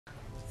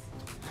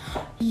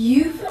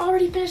You've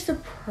already finished the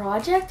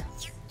project?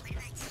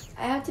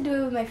 I have to do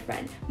it with my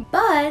friend,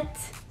 but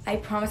I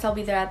promise I'll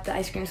be there at the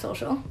ice cream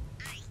social.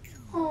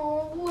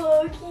 Oh,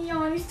 look,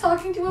 Yanni's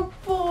talking to a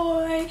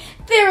boy.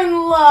 They're in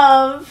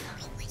love.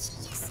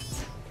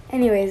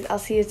 Anyways, I'll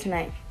see you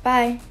tonight.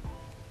 Bye.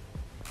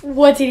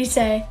 What did he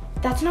say?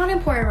 That's not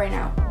important right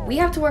now. We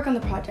have to work on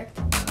the project.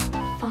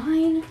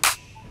 Fine.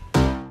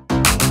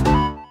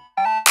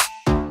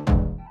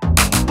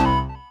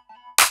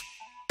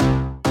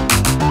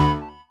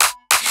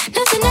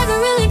 Nothing ever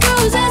really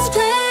goes as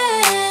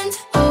planned.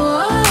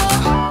 Oh,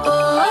 oh,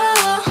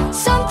 oh, oh.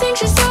 Some things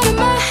just out of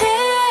my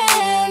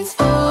hands.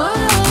 Oh,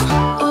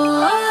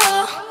 oh,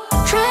 oh.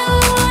 Try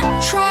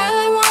all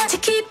I want to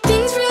keep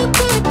things real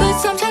good, but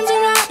sometimes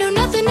they're not. No,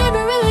 nothing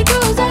ever really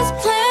goes as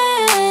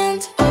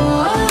planned. Oh,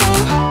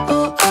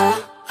 oh,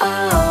 oh,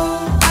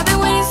 oh. I've been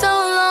waiting so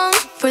long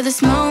for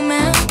this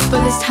moment, for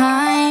this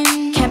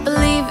time. Can't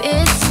believe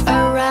it's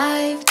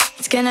arrived.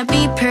 It's gonna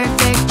be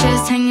perfect,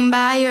 just hanging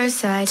by your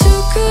side.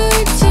 Too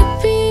good to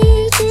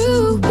be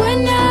true.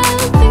 When I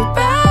think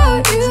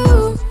about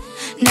you,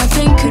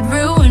 nothing could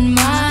ruin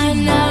my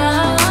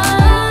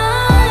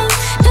night.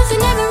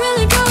 Nothing ever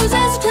really goes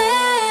as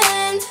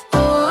planned. Oh,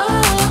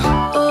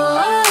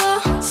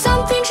 oh, oh.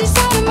 Some things just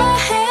out of my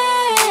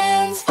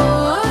hands. Oh,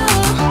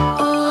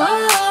 oh,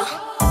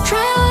 oh.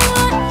 Try all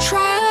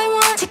I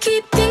want to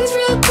keep things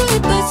real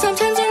good, but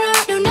sometimes they're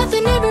not. No,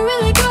 nothing ever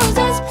really goes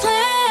as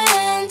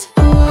planned.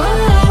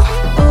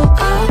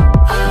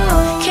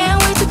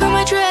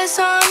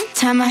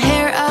 Tie my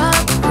hair up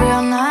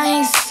real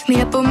nice. Meet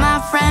up with my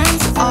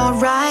friends,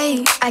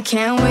 alright. I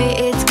can't wait,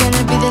 it's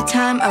gonna be the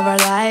time of our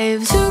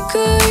lives. Too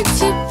good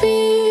to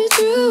be